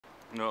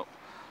No.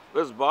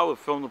 This is Bob with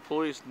Film the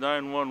Police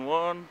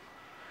 911.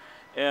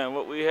 And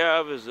what we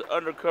have is an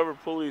undercover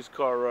police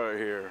car right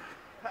here.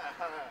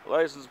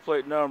 License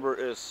plate number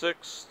is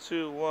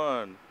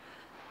 621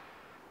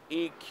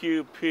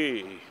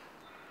 EQP.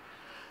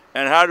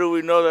 And how do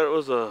we know that it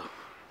was a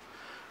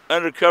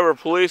undercover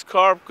police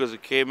car? Because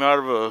it came out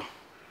of a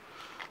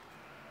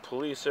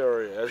police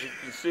area. As you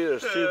can see,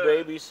 there's two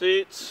baby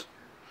seats.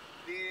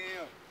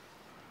 Damn.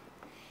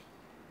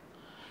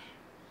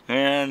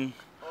 And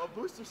oh, a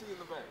booster seat in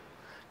the back.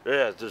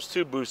 yeah, there's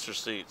two booster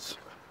seats.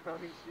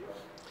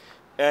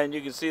 And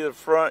you can see the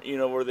front, you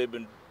know, where they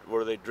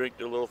drink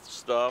their little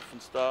stuff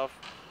and stuff.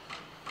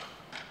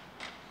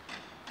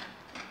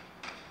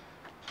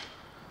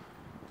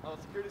 Oh,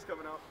 security's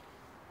coming out.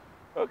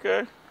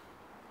 Okay.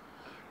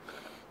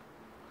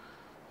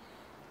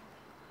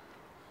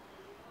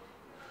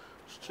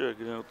 Just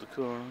checking out the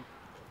car.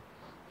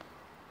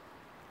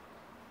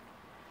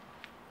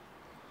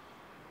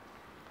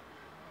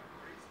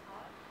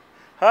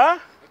 Huh?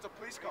 It's a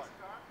police car.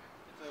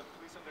 It's a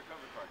police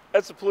undercover car.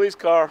 That's a police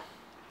car.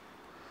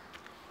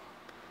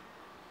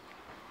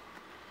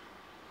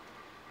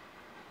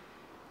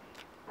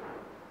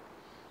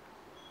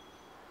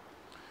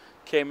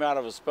 Came out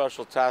of a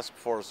special task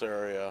force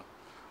area.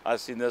 I've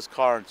seen this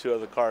car and two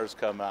other cars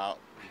come out.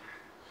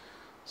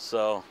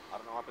 So. I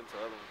don't know what happened to the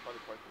other one.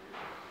 Probably parked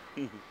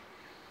in here.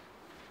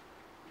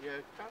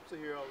 Yeah, cops are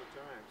here all the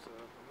time, so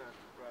I'm not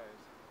surprised.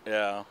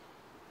 Yeah.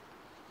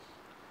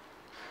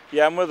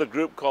 Yeah, I'm with a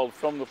group called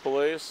From the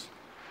Police.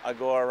 I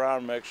go around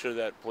and make sure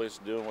that police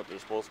are doing what they're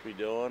supposed to be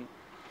doing.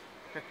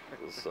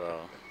 So.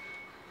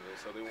 Yeah,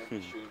 so they won't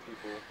be shooting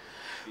people,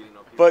 beating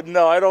up people. But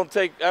no, I don't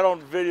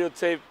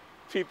videotape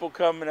people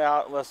coming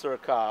out unless they're a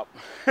cop.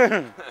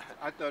 I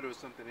thought it was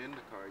something in the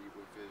car you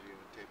would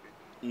videotape it.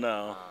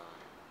 No.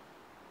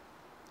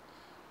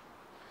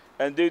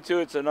 And due to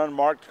it's an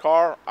unmarked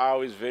car, I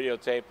always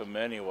videotape them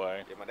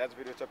anyway. Yeah, my dad's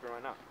videotaping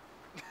right now.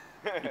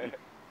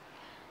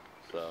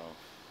 So.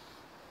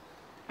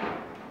 You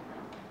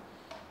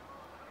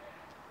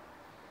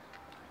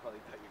probably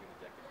thought you were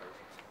gonna jack the car or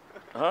something.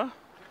 Huh?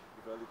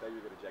 You probably thought you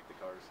were gonna jack the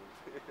car or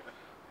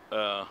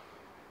something.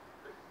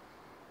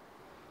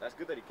 That's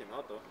good that he came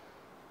out though.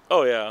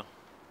 Oh yeah.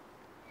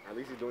 At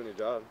least he's doing his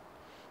job.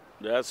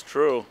 That's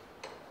true.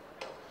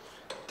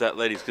 That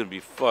lady's gonna be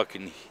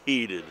fucking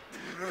heated.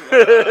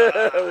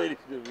 That lady's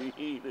gonna be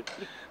heated.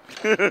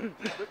 Looking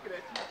at you.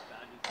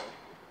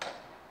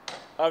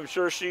 I'm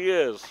sure she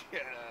is. Yeah.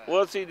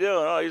 What's he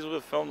doing? Oh, he's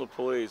with Film the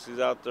Police. He's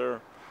out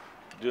there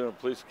doing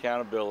police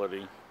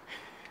accountability.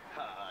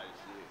 Ah,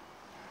 shit.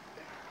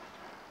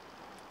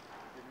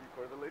 Did you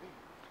record the lady?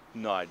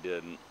 No, I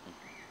didn't.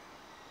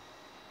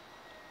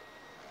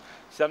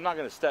 See, I'm not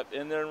gonna step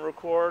in there and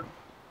record.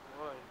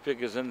 Why?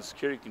 Because then the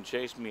security can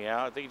chase me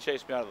out. They can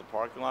chase me out of the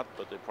parking lot,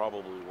 but they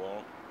probably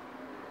won't.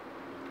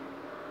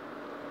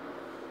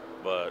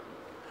 But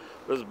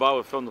this is Bob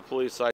with Film the Police.